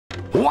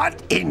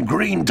What in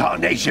green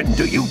tarnation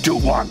do you two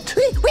want?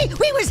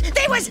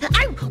 I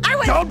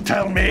was... Don't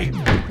tell me!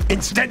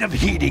 Instead of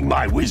heeding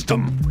my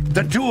wisdom,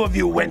 the two of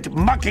you went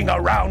mucking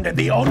around in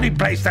the only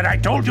place that I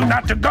told you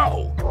not to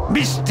go,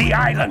 Misty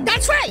Island.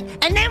 That's right,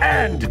 and then...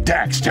 And,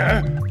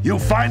 Daxter, you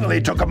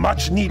finally took a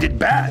much-needed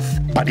bath,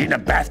 but in a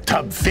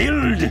bathtub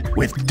filled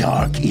with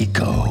dark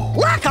eco.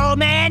 Look, old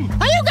man,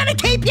 are you gonna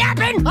keep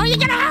yapping, or are you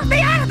gonna help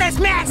me out of this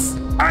mess?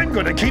 I'm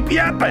gonna keep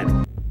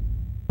yapping.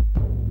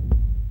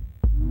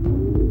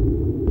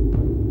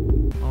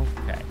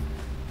 Okay.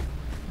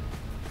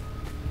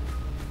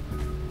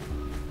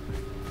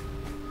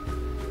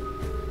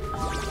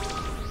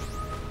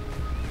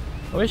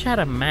 I wish I had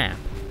a map.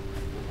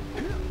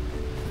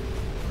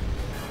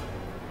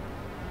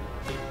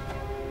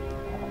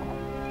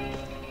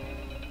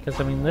 Because,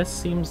 I mean, this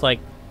seems like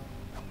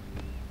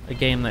a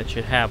game that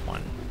should have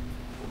one.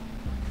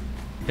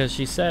 Because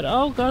she said,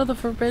 oh, go to the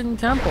Forbidden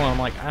Temple. I'm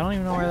like, I don't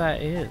even know where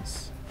that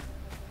is.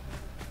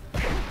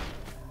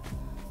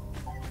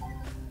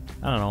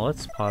 I don't know,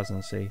 let's pause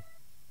and see.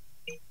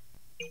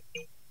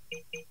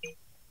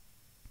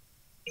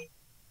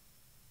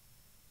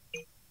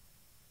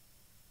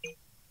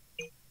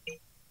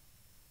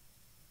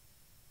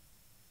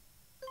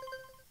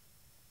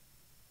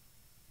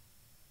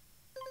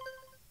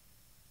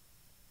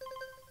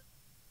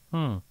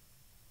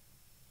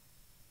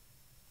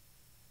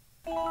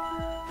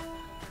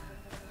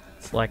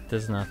 Select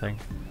is nothing.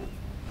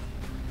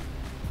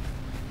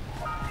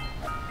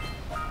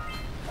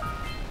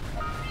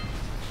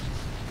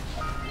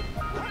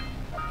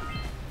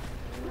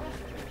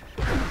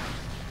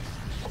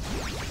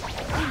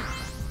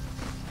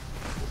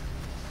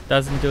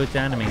 Doesn't do it to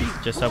enemies,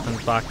 just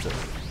opens boxes.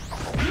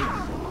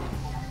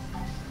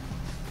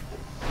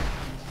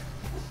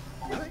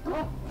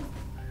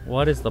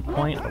 What is the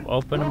point of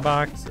opening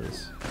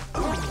boxes?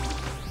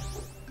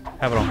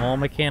 Having a whole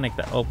mechanic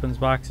that opens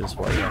boxes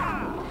for you.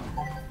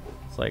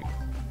 It's like,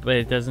 but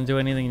it doesn't do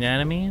anything to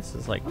enemies?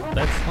 It's like,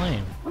 that's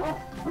lame.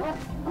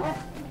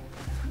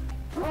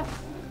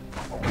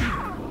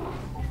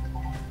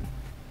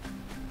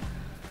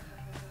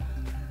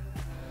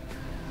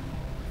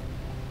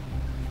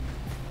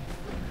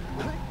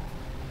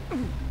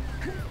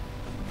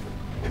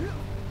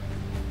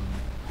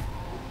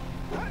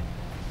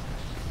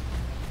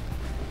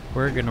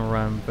 We're gonna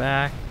run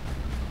back,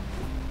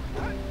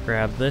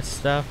 grab this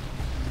stuff,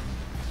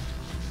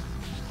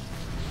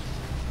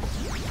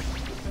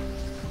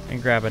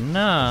 and grab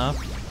enough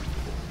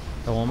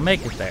that we'll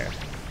make it there.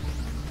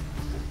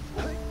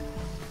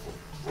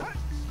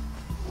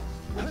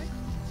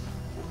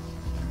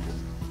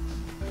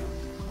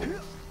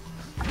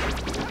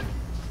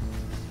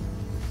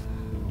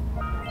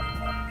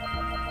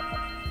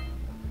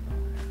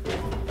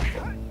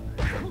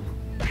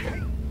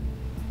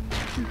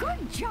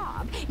 Good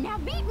job. Now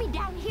meet me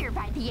down here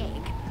by the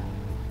egg.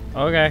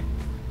 Okay.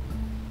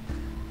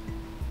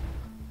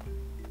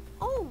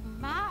 Oh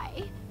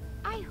my.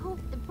 I hope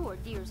the poor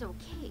deer's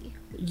okay.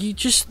 You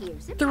just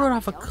threw it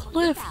off a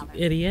cliff,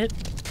 you idiot.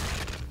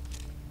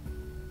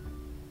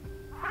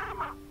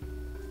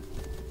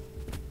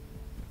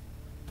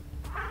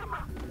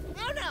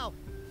 No!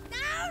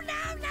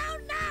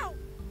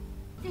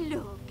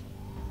 Look,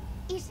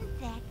 isn't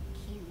that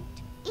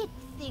cute? It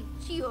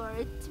thinks you're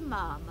its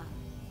mama.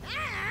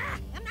 Ah,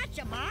 I'm not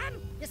your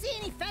mom. You see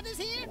any feathers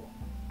here?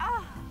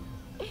 Oh,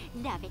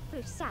 love at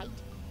first sight.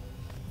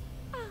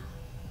 Oh.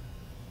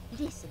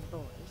 Listen,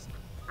 boys.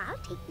 I'll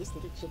take this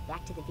little chick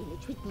back to the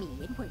village with me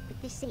and work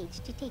with the sage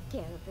to take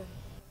care of her.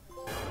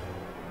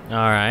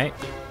 Alright.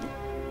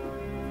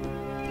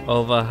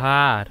 Over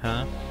hard,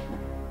 huh?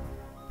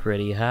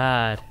 Pretty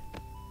hard.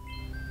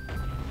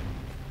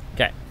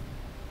 Okay.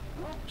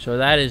 So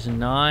that is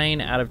 9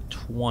 out of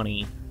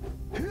 20.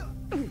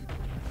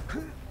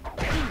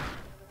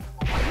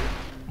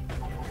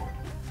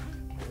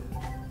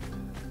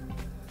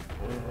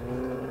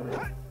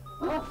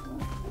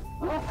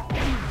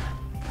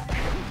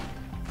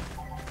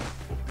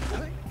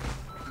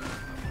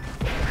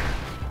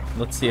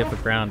 Let's see if a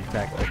ground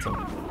attack hits him.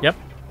 Yep.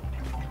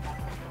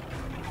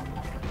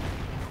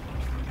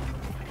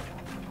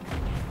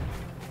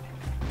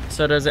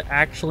 So does it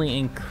actually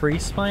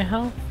increase my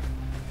health?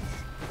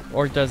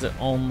 Or does it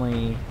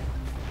only,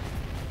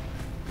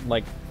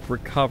 like,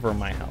 recover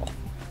my health?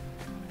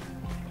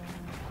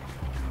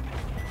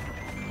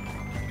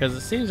 Because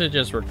it seems to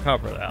just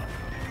recover that.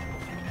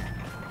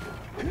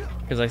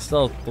 Because I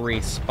still have 3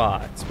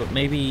 spots, but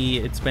maybe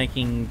it's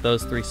making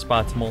those 3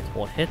 spots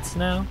multiple hits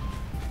now?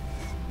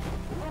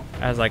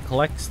 As I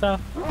collect stuff,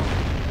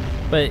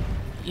 but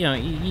you know,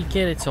 you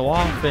get it so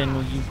often,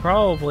 you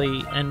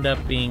probably end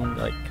up being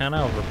like kind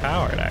of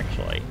overpowered,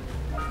 actually.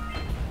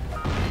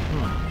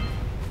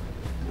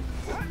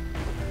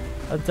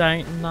 I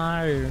don't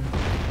know.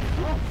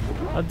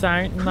 I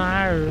don't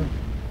know.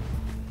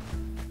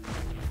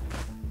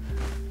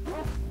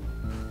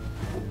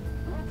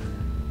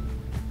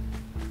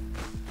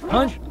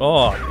 Punch!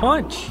 Oh,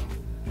 punch!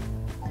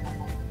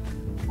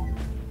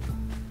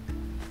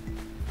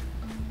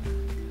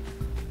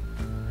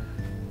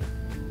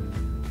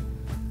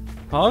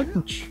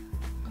 Punch!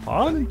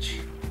 Punch!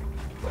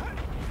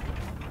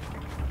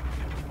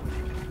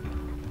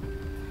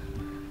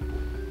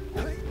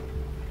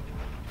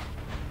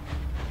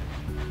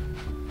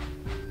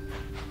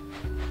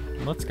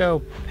 Let's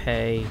go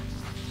pay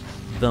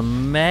the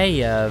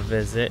mayor a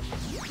visit.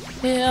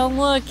 Hey,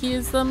 look,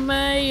 he's the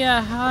mayor.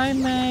 Hi,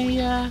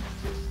 mayor.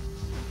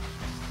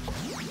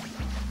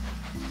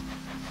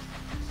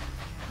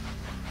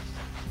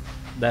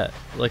 That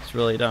looks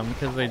really dumb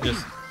because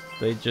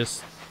they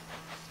just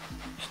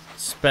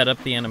sped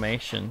up the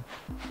animation.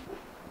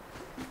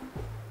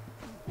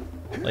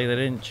 Like they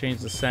didn't change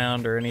the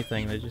sound or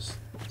anything. They just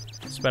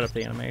sped up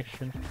the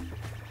animation.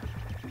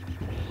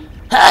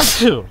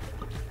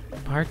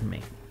 Pardon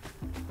me.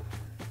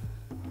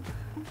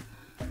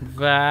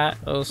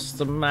 That was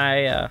the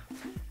mayor.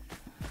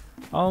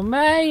 Oh,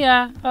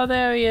 mayor! Oh,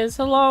 there he is.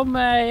 Hello,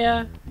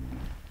 mayor.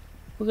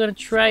 We're gonna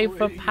trade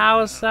for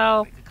power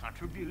cell. Make a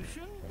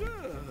contribution?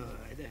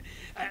 Good.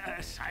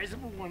 A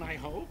sizable one, I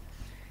hope.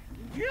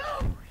 You!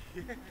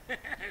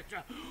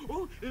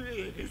 Oh,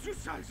 it's a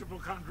sizable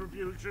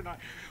contribution.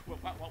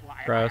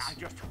 Gross. I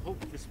just hope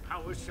this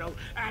power cell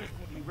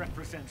adequately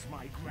represents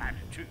my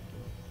gratitude.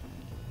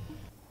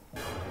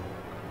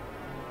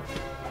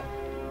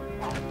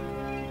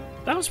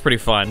 That was pretty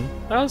fun.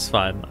 That was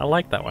fun. I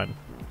like that one.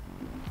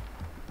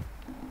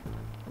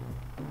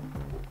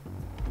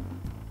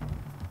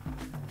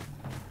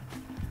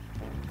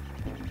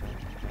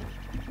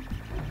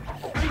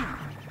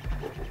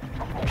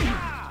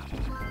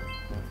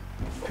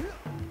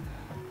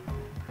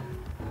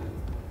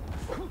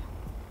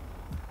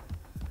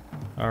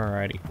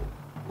 Alrighty.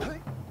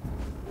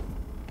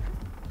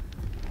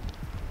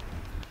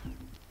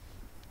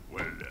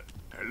 Well,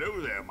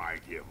 hello there, my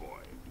dear boy.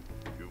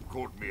 You've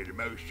caught me at a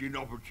most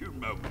inopportune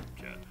moment.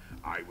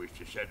 I was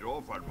to set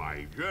off on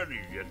my journey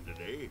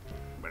yesterday,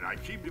 but I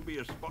seem to be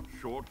a spot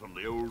short on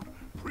the old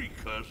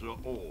precursor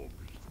orbs.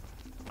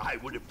 I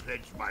would have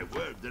pledged my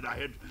word that I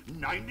had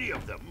 90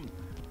 of them,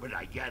 but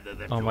I gather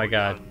that oh my your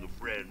God. young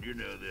friend, you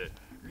know, the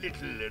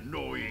little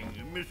annoying,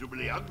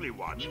 miserably ugly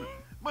one,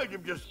 might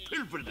have just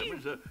pilfered them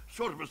as a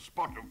sort of a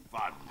spot of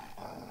fun.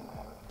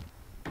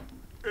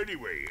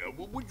 Anyway,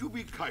 would you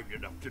be kind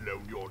enough to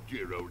loan your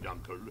dear old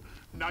uncle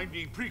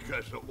 90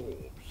 precursor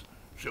orbs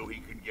so he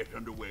can get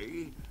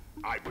underway?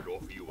 I would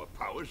offer you a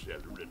power cell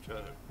in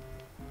return.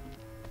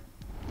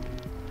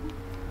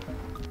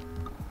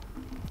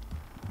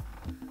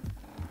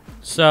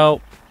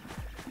 So,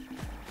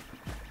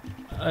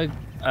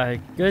 a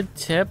good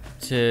tip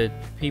to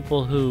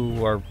people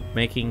who are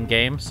making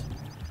games: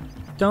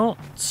 don't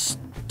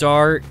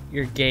start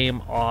your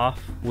game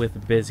off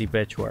with busy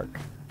bitch work.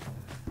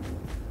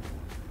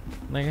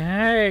 Like,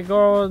 hey,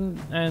 go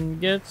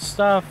and get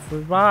stuff,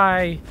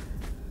 bye.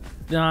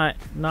 Not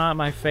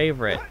my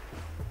favorite.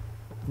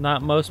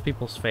 Not most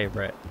people's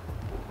favorite.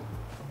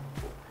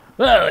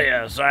 Well,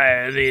 yes,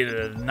 I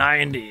needed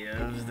 90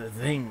 of the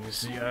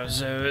things, you know,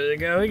 so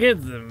go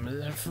get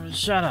them.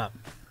 Shut up.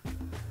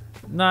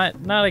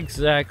 Not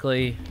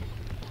exactly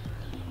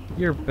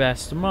your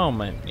best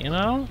moment, you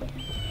know?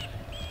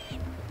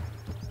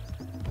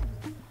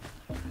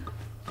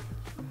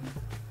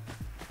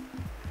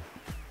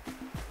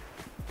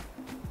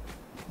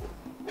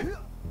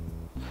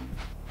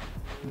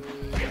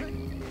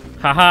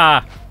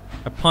 Haha!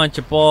 I punch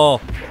a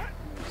ball.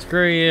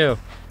 Screw you.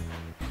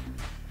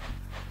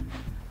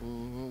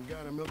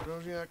 Gotta milk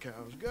those yak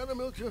cows. Gotta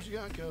milk those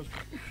yak cows.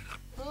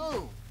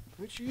 Oh,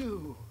 it's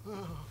you.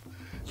 Oh,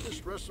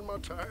 just resting my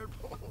tired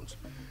bones.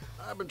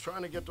 I've been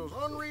trying to get those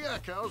ornery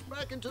yak cows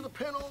back into the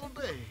pen all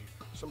day.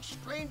 Some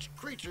strange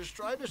creatures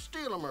tried to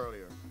steal them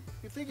earlier.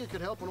 You think you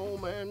could help an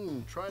old man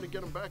and try to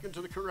get them back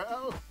into the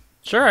corral?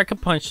 Sure, I could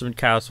punch some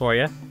cows for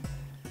you.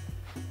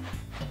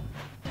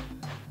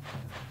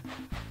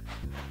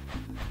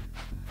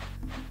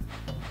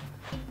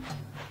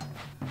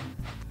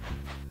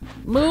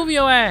 Move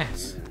your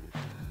ass!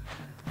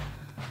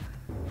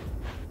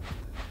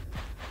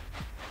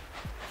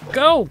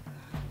 Go!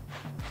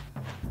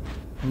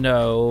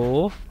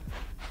 No.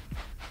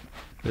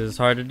 This is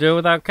hard to do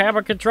without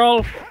camera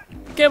control.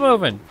 Get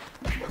moving!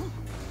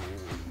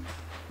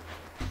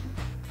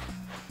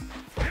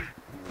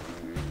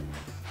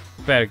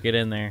 Better get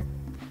in there.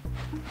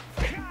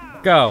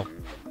 Go!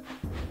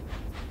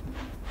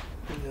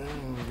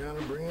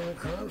 Gotta bring in the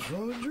crops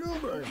from the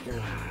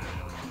jukebox.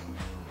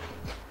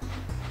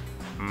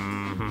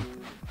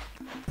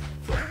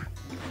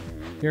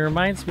 He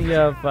reminds me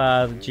of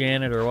the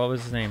janitor. What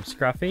was his name?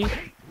 Scruffy?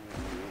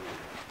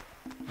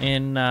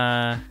 In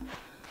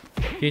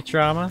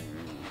Futurama?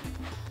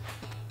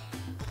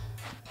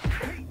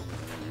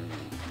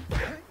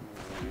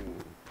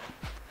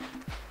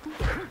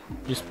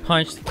 Just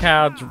punch the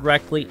cow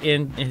directly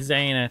in his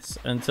anus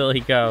until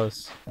he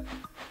goes.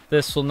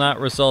 This will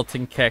not result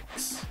in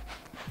kicks.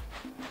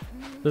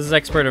 This is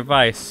expert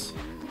advice.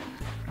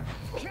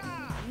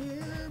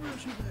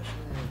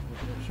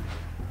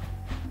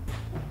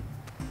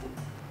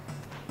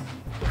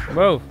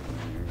 Whoa.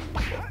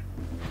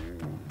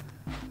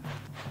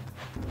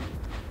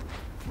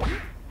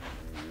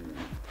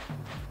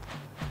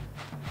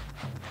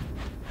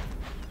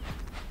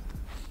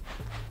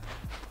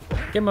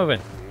 Get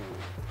moving.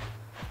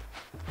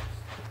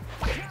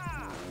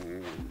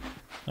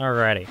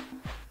 Alrighty.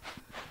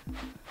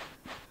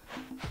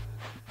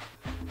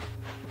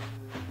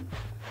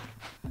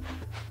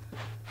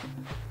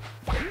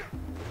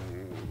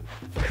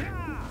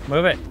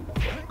 Move it.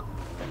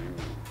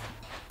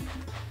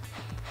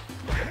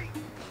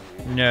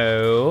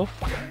 No.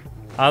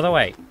 Other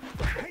way.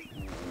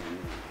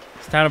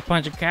 It's time to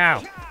punch a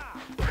cow.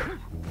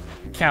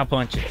 Cow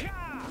punch it.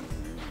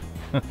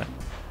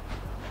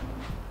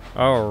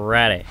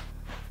 Alrighty.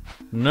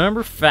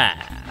 Number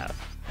 5.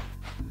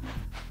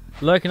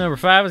 Lucky number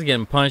 5 is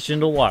getting punched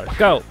into the water.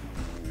 Go.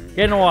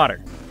 Get in the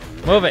water.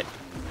 Move it.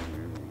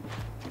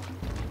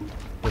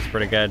 That's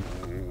pretty good.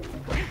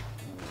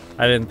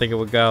 I didn't think it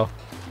would go.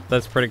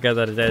 That's pretty good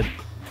that it did.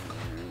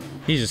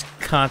 He just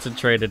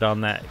concentrated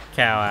on that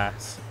cow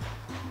ass.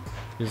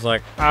 He's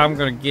like, I'm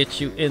gonna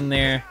get you in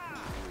there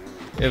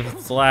if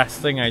it's the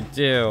last thing I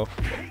do.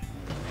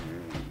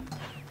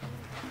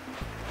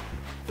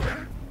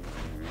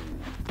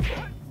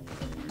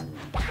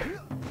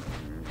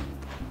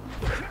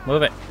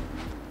 Move it.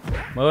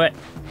 Move it.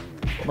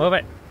 Move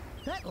it.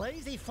 That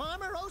lazy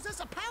farmer owes us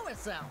a power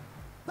cell.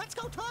 Let's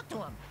go talk to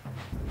him.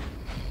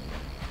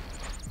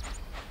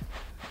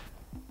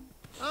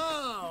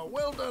 Ah,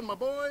 well done, my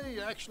boy.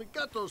 You actually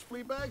got those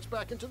flea bags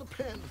back into the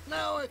pen.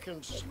 Now I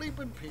can sleep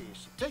in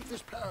peace. Take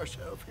this power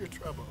cell for your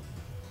trouble.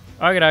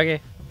 Okay,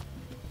 doggy.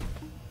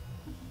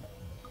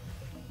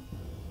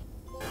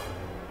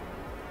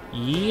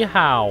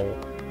 Yeehaw.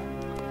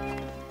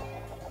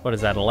 What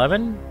is that,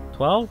 11?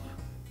 12?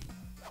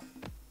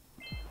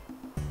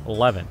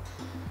 11.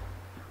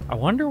 I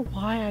wonder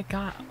why I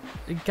got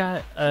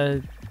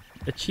a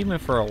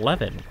achievement for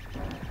 11.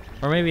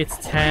 Or maybe it's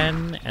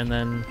 10 and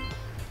then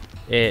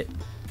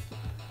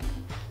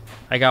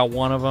I got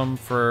one of them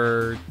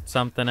for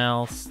something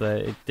else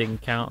that it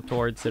didn't count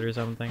towards it or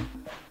something.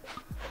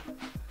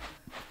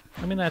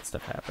 I mean, that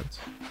stuff happens.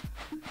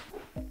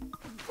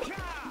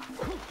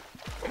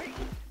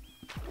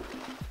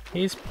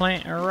 He's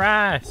planting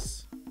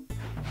rice.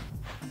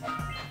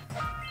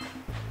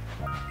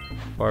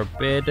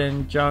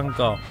 Forbidden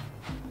jungle.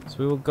 So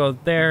we will go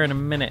there in a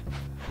minute.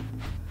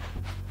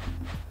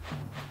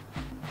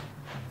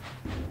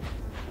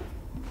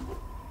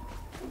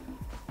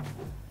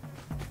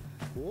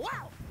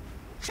 Wow!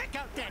 Check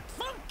out that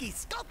funky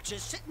sculpture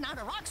sitting on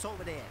the rocks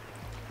over there.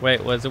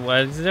 Wait, what is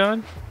it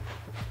doing?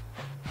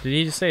 Did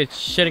he just say it's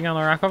shitting on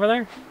the rock over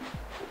there?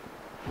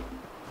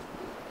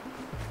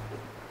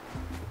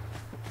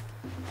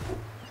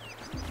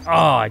 Oh,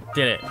 I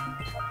did it.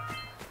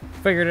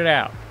 Figured it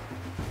out.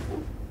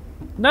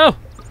 No!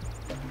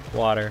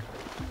 Water.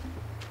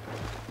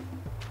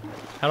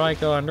 How do I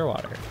go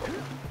underwater?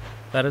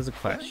 That is a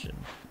question.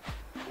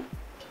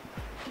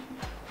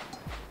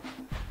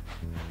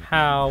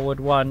 How would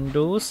one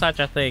do such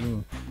a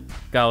thing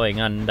going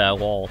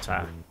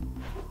underwater?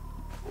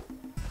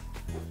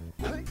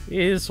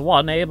 Is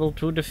one able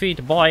to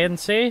defeat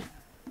buoyancy?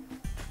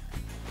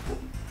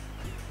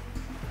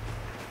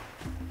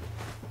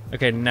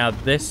 Okay, now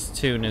this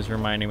tune is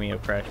reminding me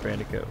of Crash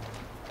Bandicoot.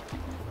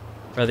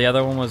 Or the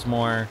other one was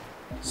more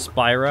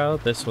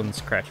Spyro, this one's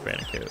Crash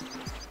Bandicoot.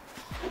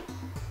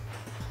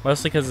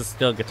 Mostly because it's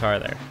still guitar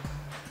there.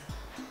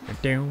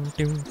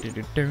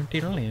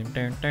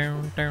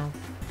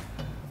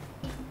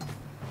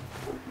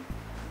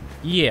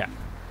 Yeah.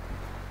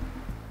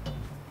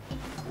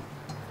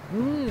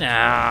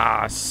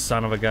 Ah,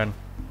 son of a gun.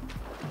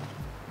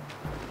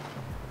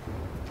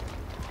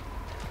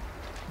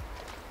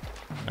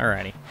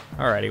 Alrighty.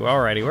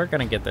 Alrighty, we're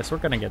gonna get this,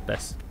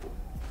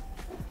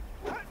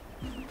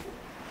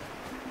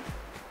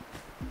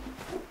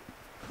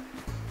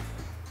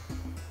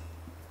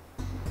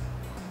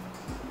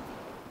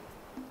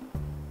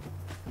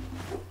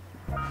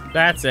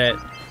 That's it.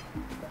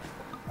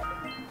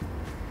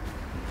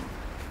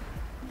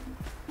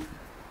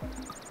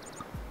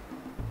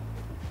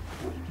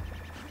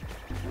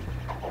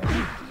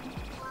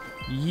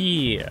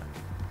 Yeah.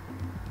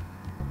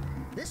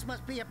 This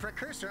must be a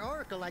precursor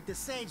oracle like the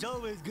sage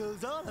always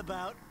goes on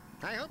about.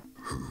 I hope.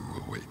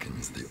 Who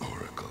awakens the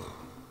oracle?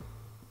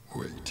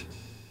 Wait,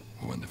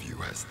 one of you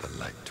has the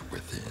light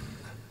within.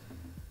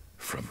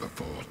 From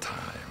before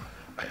time,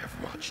 I have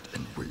watched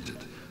and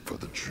waited for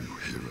the true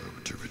hero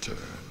to return.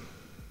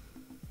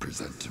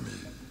 Present to me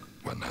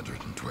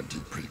 120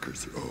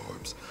 precursor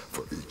orbs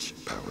for each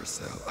power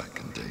cell I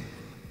contain.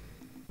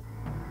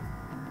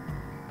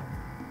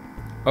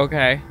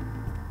 Okay.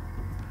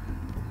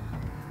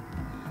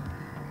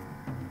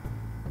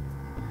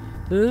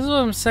 This is what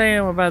I'm saying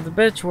about the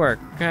bitch work,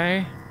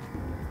 okay?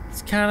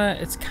 It's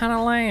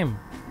kinda lame.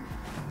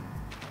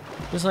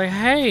 Just like,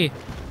 hey,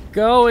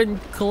 go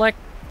and collect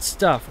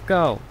stuff,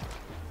 go.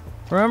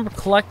 Remember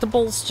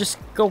collectibles? Just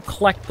go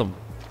collect them.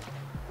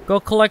 Go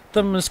collect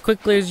them as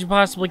quickly as you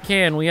possibly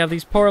can. We have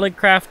these poorly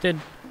crafted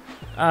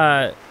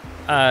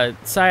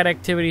side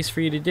activities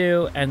for you to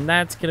do, and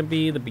that's gonna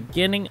be the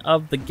beginning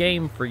of the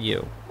game for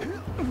you.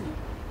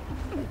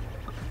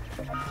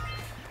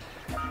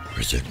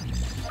 Present me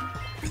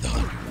with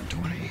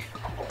 120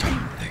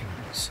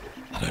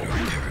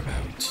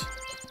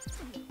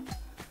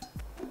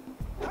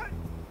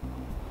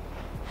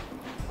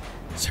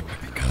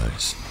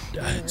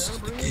 That's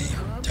the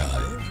game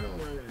time.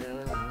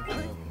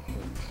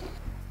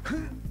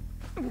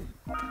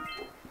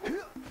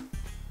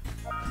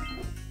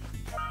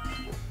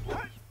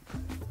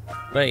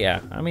 But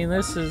yeah, I mean,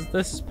 this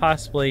is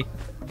possibly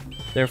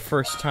their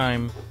first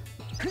time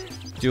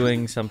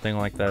doing something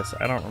like this.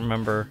 I don't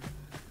remember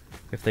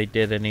if they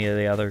did any of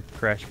the other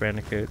Crash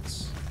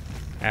Bandicoots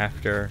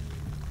after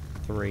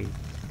 3.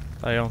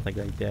 I don't think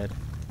they did.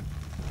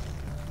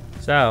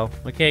 So,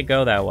 we can't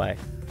go that way.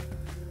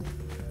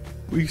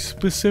 We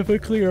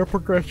specifically are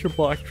progression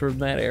blocked from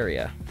that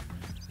area.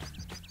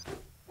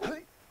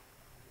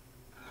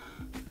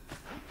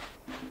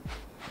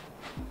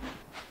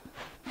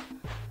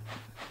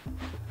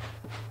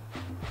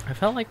 I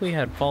felt like we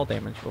had fall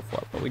damage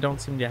before, but we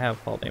don't seem to have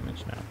fall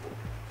damage now.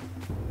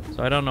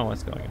 So I don't know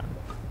what's going on.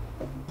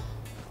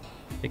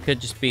 It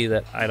could just be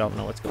that I don't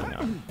know what's going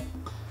on.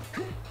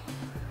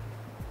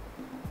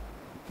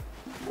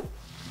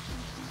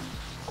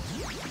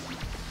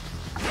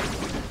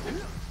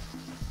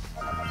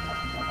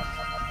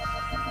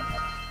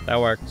 That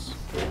works.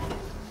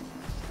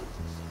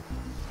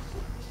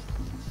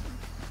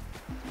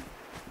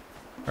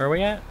 Where are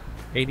we at?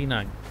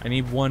 89. I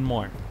need one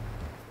more.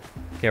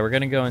 Okay, we're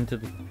gonna go into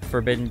the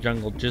Forbidden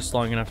Jungle just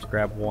long enough to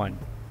grab one.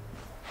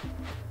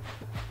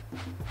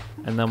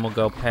 And then we'll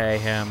go pay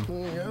him.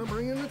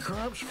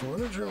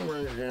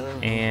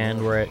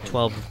 And we're at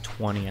 12 of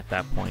 20 at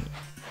that point.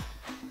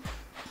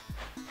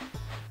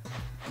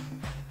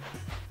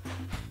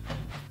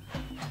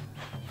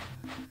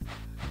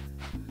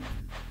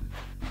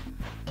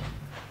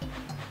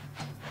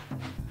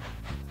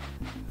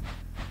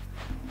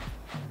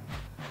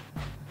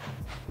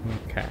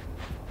 Okay.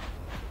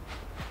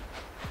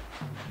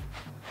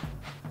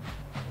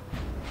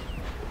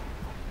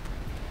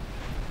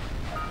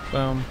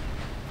 Boom.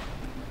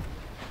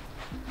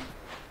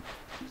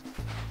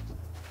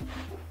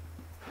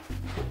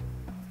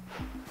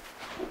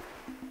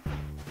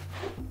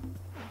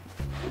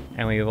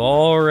 And we've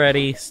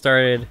already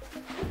started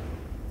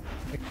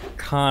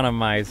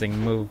economizing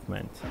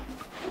movement.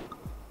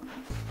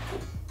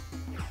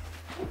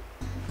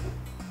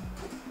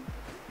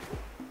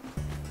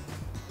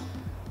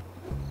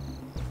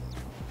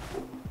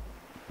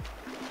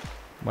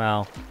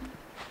 Well,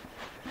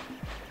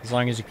 as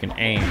long as you can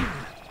aim.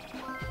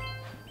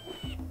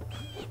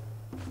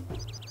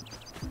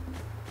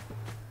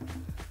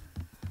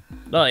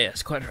 Oh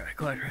yes, quite right,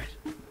 quite right.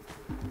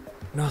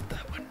 Not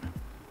that one.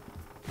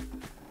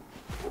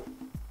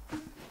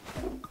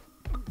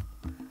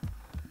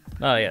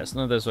 Oh yes,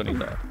 not this one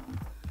either.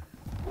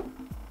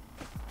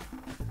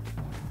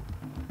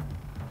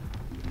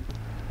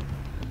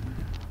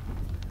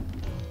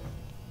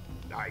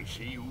 I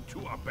see you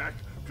two are back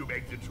to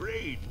make the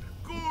trade.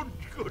 Good,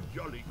 good,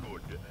 jolly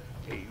good.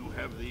 Hey, you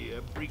have the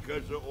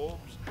precursor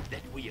orbs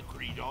that we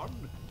agreed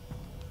on?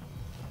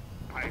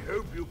 I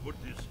hope you put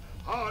this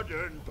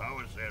hard-earned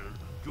power cell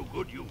to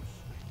good use.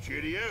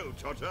 Cheerio,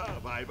 ta-ta,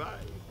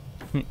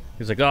 bye-bye.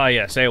 He's like, oh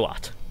yeah, say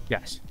what?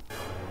 Yes.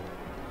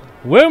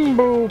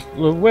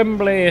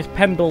 Wembley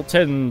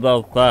Pendleton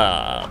the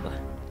Third.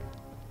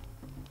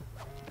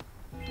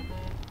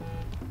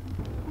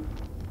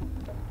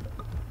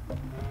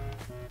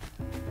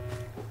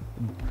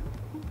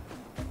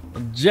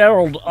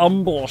 Gerald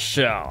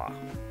Umbleshaw.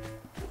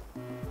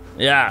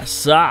 Yes,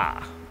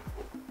 sir.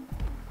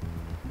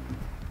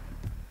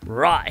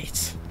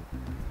 Right.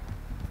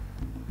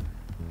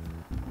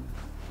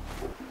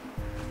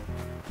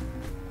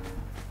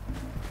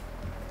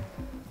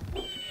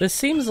 This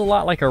seems a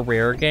lot like a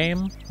Rare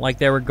game. Like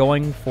they were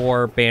going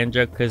for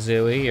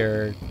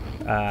Banjo-Kazooie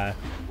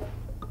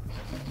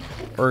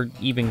or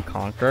even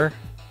Conquer.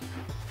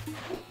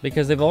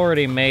 Because they've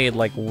already made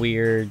like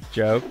weird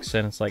jokes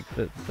and it's like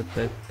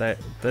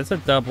that's a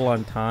double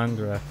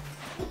entendre.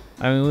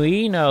 I mean,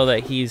 we know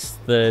that he's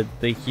the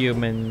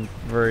human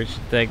version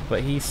thing,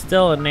 but he's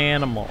still an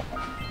animal.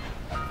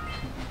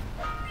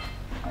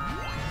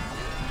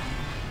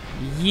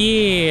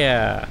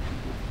 Yeah.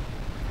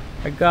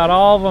 I got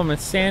all of them in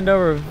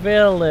Sandover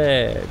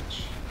Village.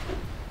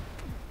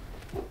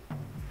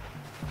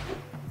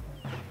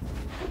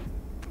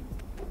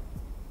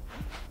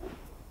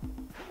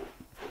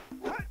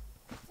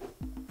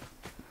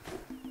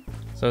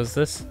 So is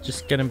this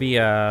just gonna be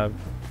a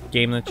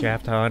game that you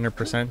have to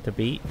 100% to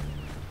beat?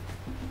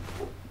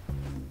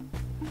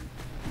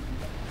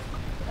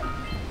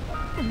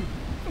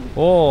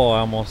 Oh, I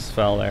almost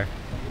fell there.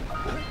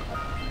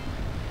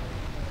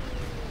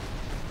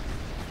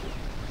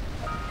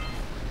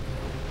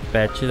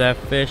 Bet you that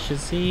fish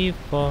is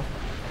evil.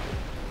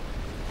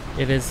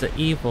 It is the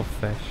evil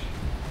fish.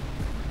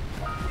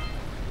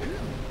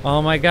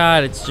 Oh my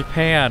god, it's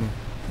Japan.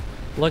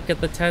 Look at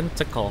the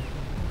tentacle.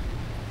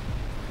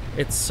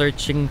 It's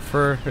searching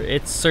for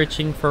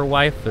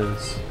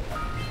waifus.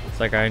 It's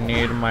like, I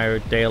need my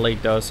daily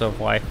dose of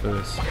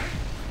waifus.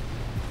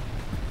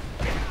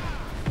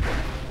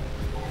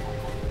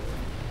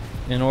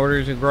 In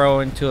order to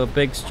grow into a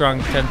big strong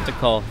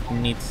tentacle, he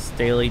needs a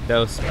daily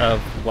dose of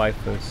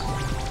waifus.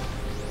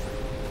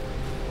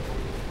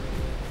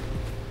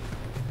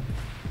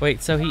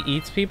 Wait, so he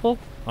eats people?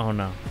 Oh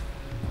no.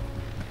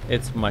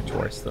 It's much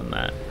worse than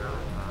that.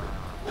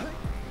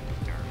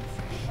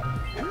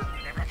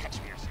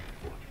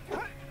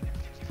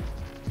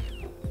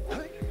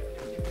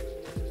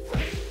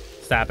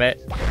 Stop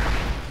it.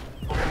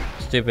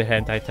 Stupid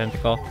hentai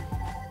tentacle.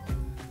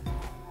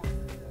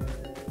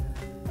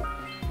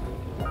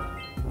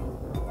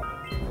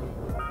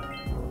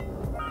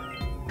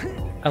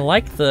 I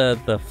like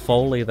the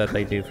Foley that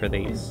they do for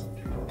these.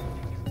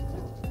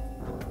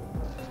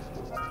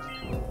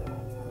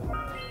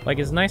 Like,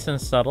 it's nice and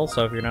subtle,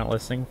 so if you're not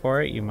listening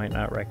for it, you might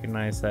not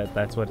recognize that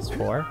that's what it's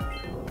for.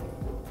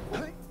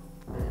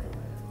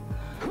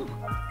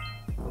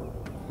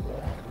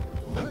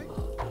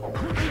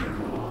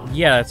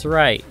 Yeah, that's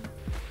right.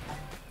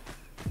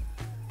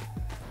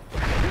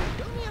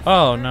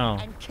 Oh, no.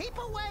 And keep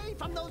away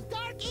from those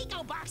dark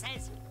eco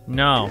boxes.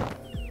 No.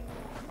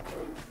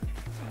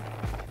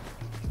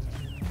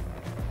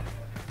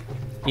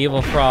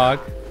 Evil frog.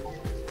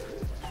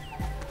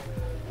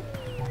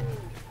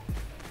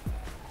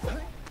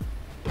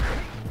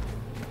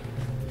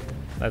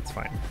 That's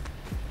fine.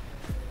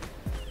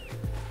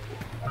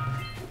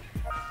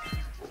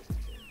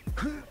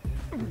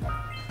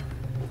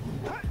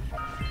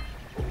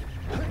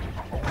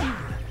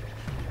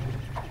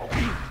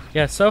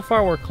 Yeah, so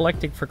far we're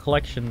collecting for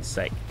collection's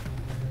sake.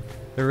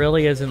 There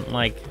really isn't,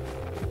 like,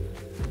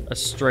 a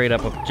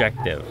straight-up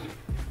objective.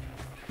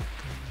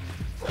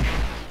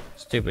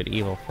 Stupid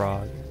evil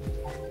frog.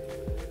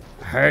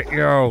 I hate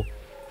you!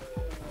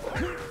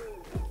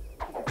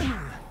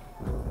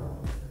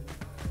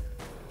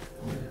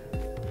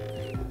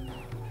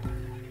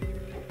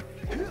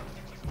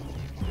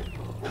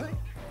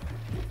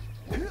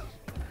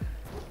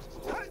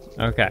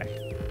 Okay.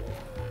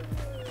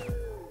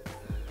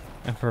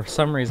 And for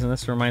some reason,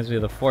 this reminds me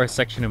of the forest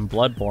section in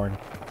Bloodborne.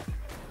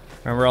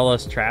 Remember all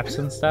those traps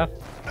and stuff?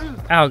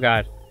 Oh,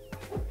 God.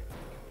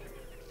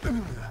 I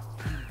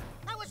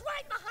was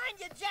right behind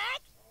you,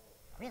 Jack.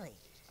 Really,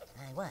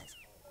 I was.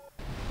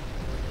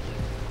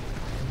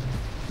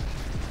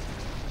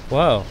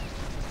 Whoa.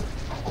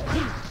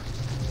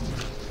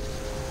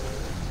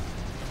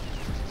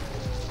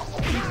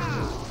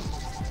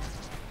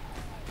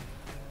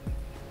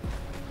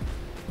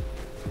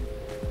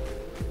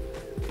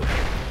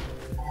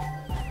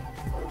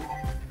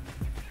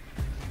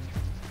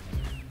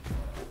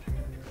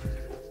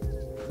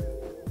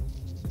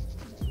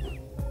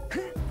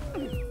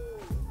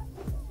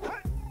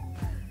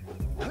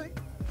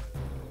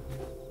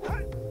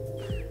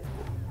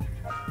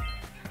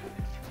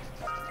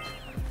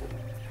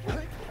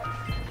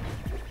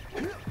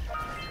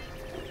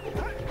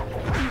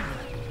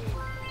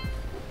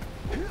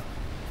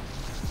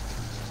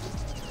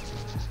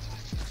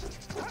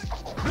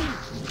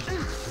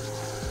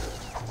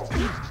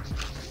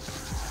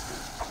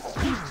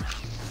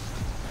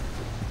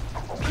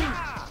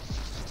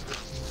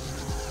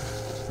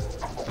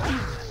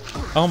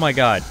 Oh my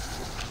god.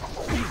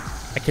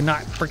 I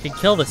cannot freaking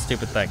kill this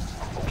stupid thing.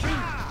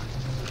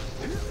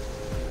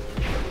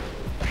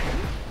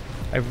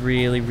 I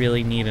really,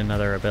 really need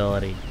another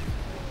ability.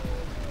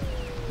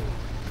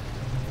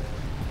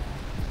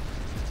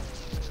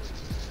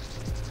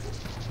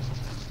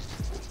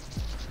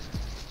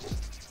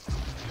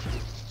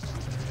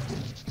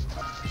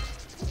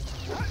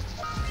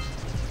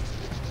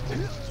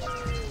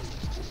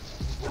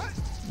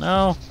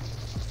 No.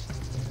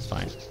 It's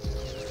fine.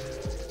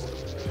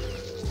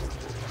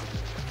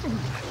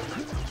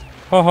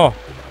 Ho ho.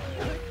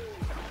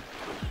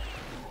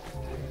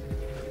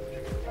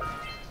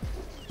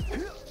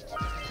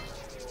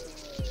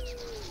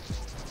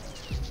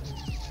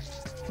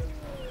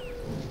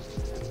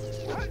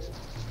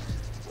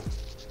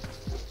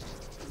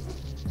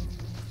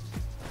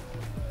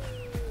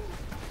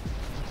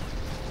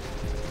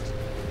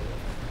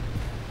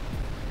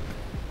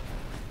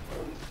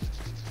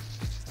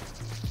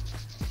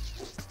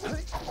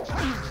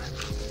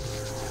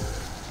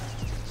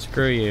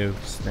 Screw you,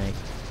 snake.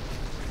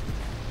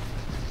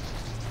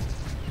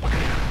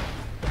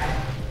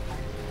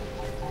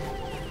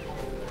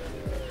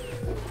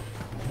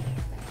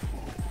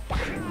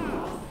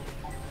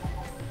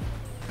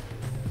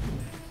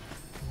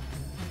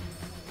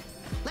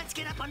 Let's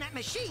get up on that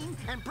machine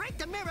and break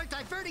the mirror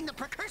diverting the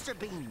precursor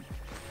beam.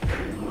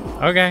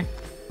 Okay.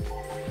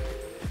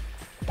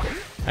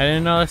 I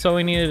didn't know that's what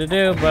we needed to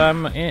do, but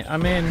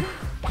I'm in.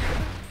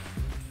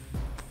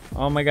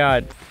 Oh my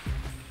god.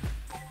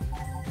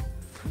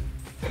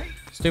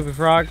 Stupid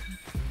frog.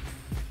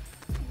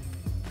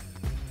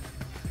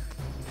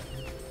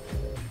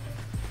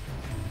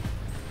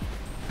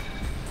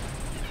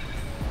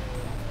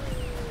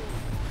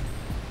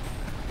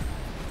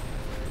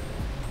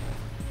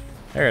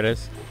 There it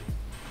is.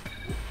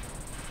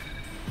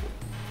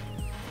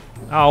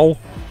 Ow.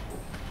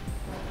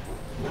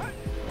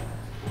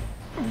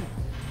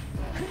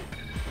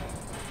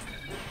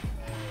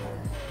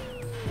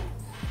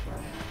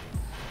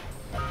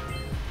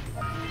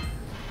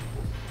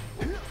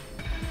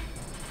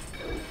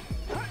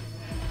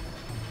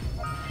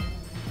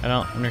 I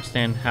don't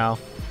understand how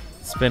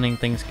spinning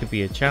things could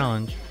be a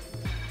challenge.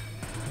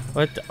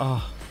 What?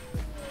 Oh.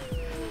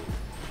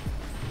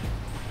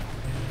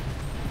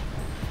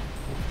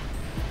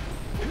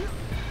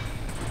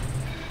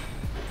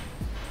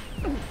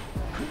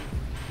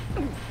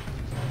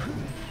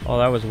 Oh,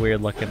 that was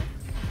weird looking.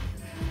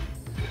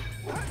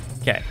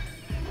 Okay.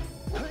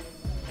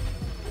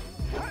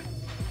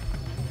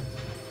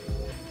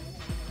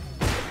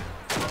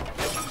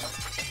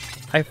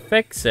 I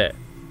fix it.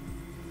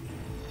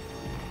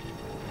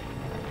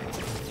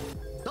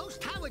 Those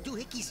tower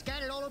doohickeys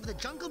scattered all over the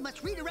jungle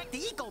must redirect the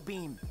eco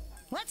beam.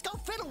 Let's go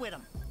fiddle with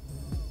them.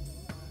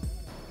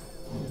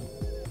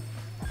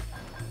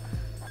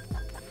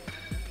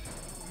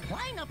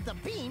 Line up the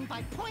beam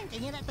by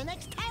pointing it at the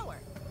next tower.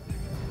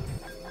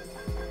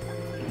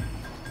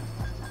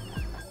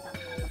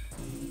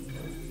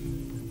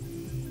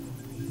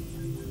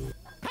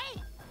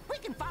 Hey, we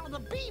can follow the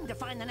beam to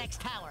find the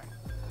next tower.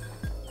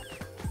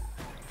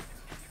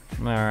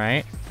 All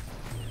right.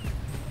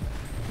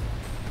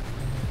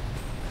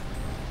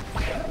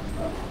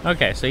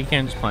 Okay, so you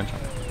can't just punch him.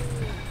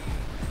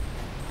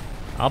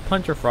 I'll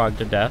punch a frog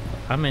to death.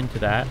 I'm into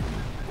that.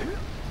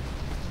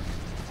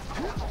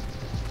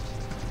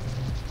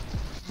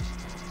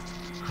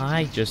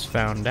 I just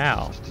found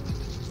out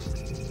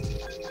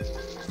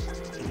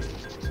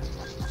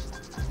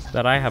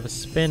that I have a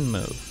spin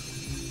move.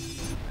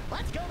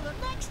 Let's go to the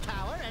next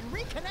tower and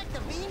reconnect the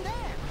beam there.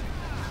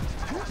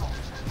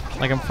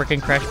 Like I'm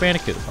freaking Crash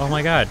Bandicoot. Oh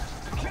my god.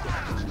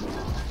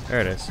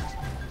 There it is.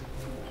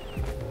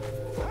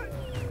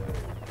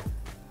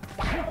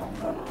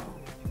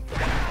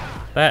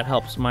 That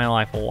helps my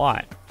life a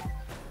lot.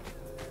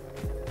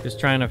 Just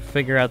trying to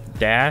figure out the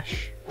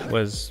dash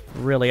was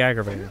really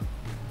aggravating.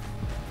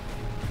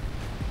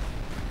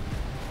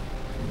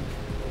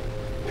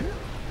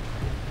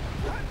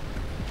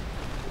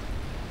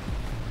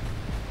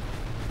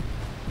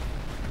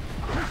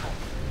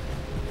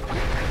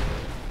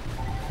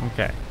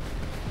 Okay.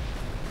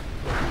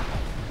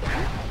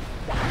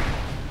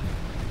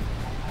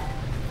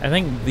 I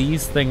think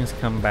these things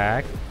come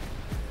back,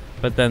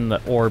 but then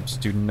the orbs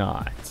do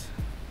not.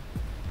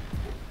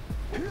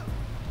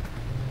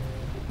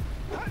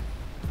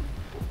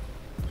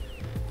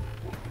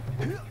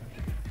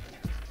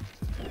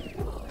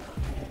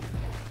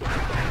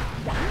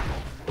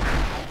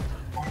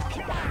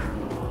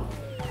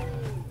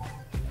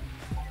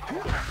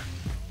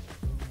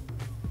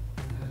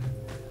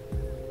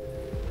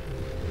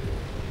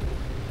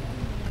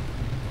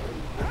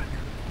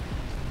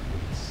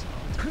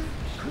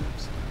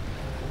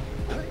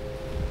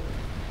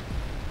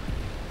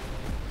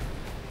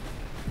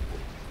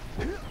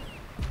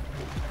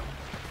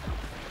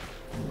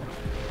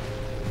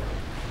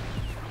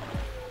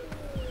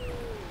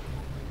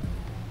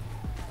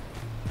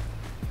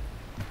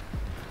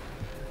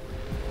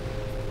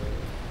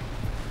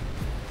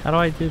 How do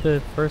I do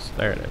the first?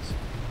 There it is.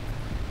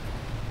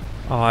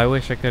 Oh, I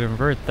wish I could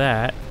invert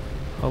that.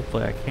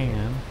 Hopefully I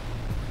can.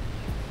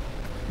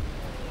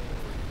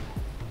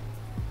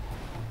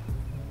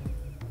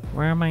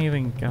 Where am I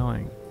even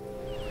going?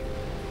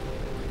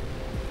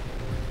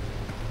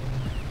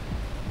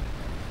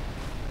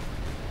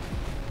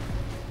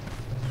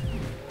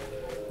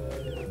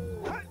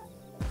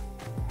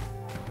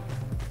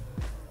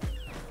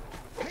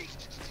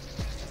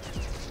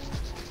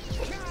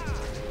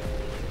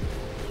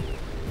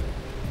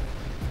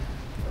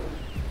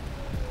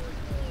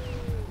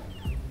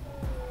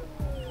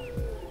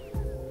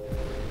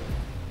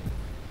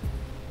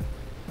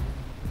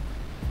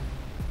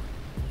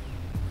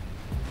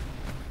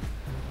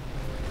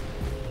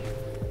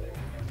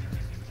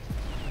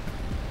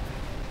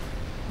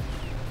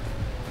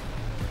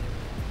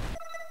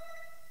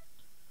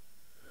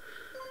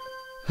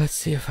 Let's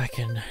see if I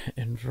can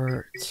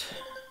invert.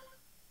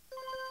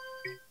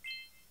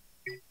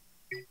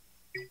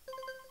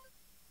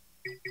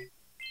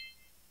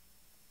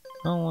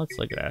 Oh, let's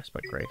look at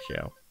aspect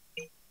ratio.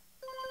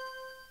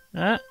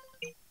 I'd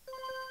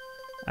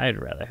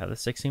rather have the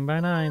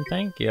 16:9,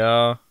 thank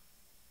you.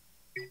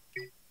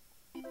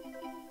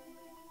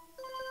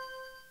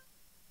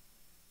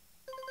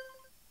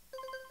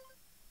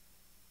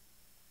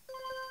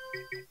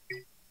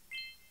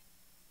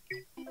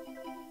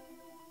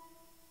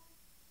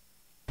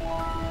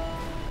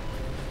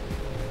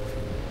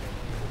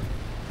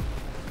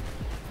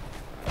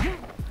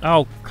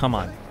 Oh, come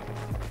on.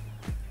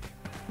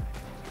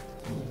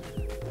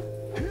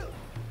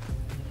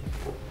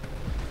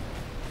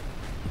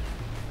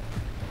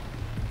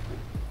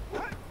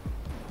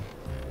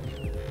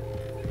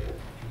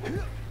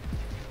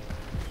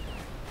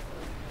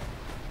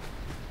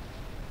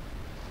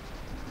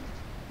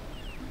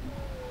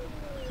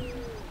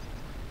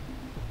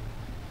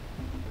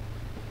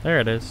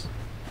 There it is.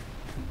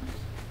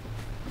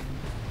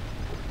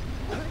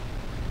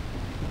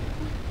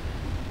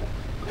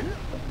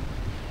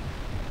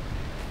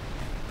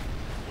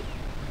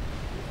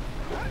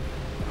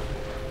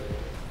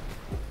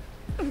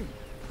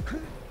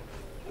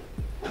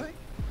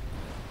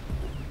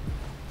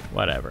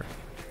 Whatever.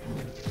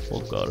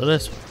 We'll go to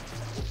this one.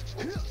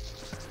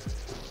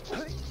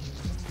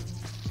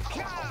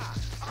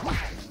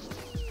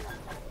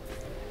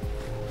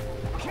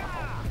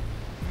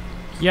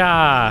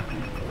 Yeah.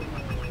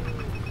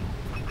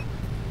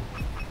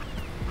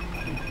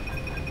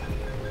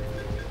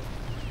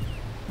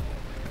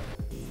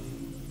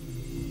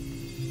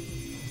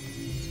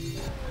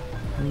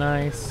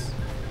 Nice.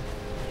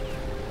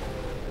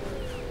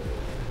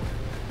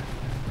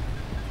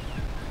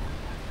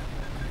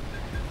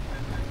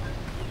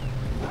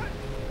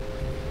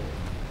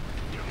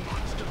 You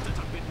monsters that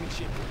have bit me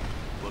ship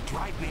will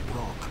drive me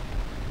broke.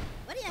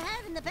 What do you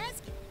have in the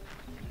basket?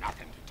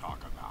 Nothing to talk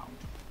about.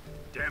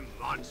 Them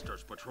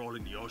monsters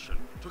patrolling the ocean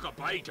took a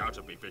bite out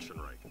of me fishing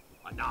rig.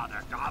 And now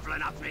they're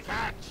gobbling up me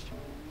catch.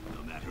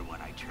 No matter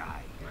what I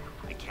try,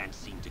 I can't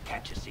seem to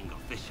catch a single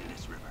fish in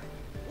this river.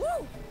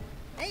 Woo!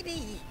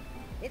 Maybe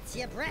it's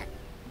your breath.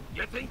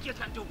 You think you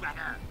can do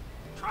better?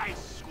 Try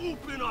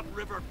scooping up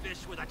river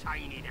fish with a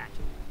tiny net.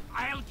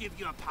 I'll give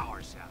you a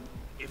power cell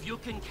if you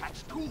can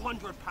catch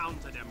 200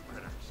 pounds of them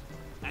critters.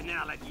 And then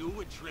I'll let you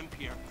with shrimp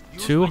here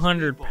use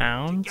 200 my speedboat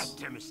pounds? to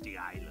get to Misty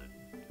Island.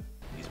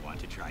 You want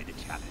to try the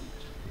challenge?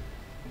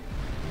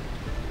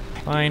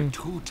 Fine.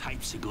 There are two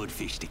types of good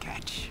fish to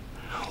catch.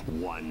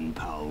 1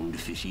 pound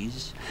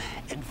fishies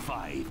and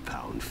 5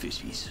 pound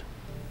fishies.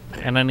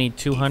 And I need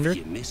 200? If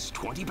you miss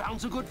 20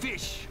 pounds of good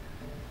fish,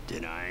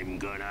 then I'm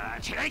gonna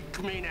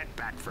take me net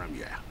back from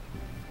you.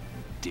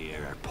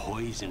 There are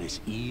poisonous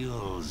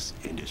eels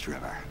in this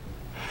river.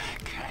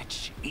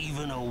 Catch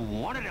even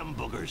one of them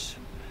boogers,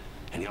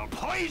 and you'll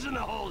poison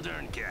the whole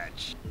darn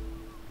catch.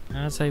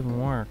 How does that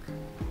even work?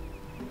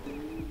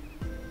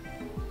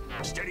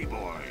 Steady,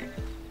 boy.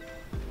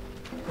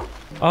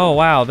 Oh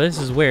wow, this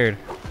is weird.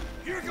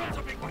 Here comes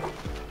a big one.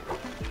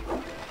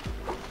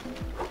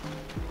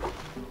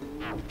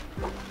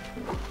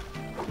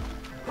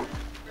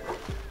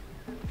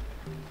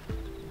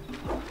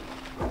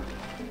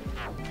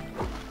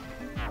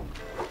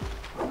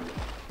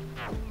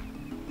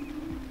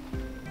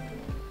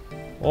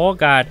 Oh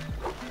god.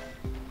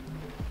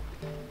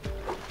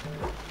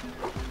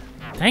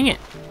 Dang it.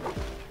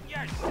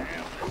 Your sails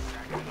are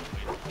sagging in the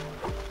wind.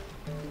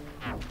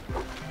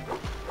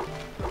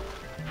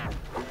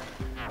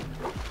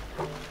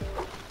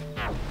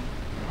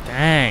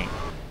 Dang.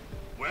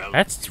 Well,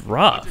 That's if you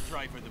want to rough.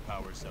 try for the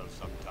power cell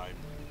sometime,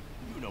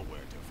 you know where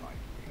to find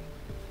me.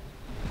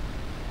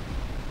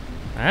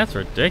 That's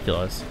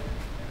ridiculous.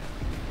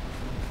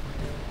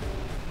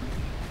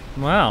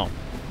 Wow.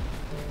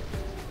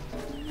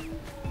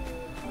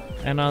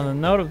 And on the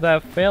note of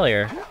that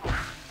failure,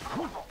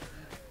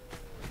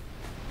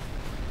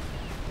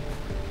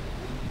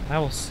 I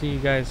will see you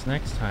guys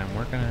next time.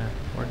 We're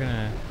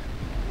gonna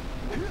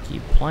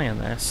keep playing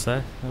this.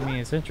 I mean,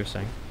 it's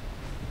interesting.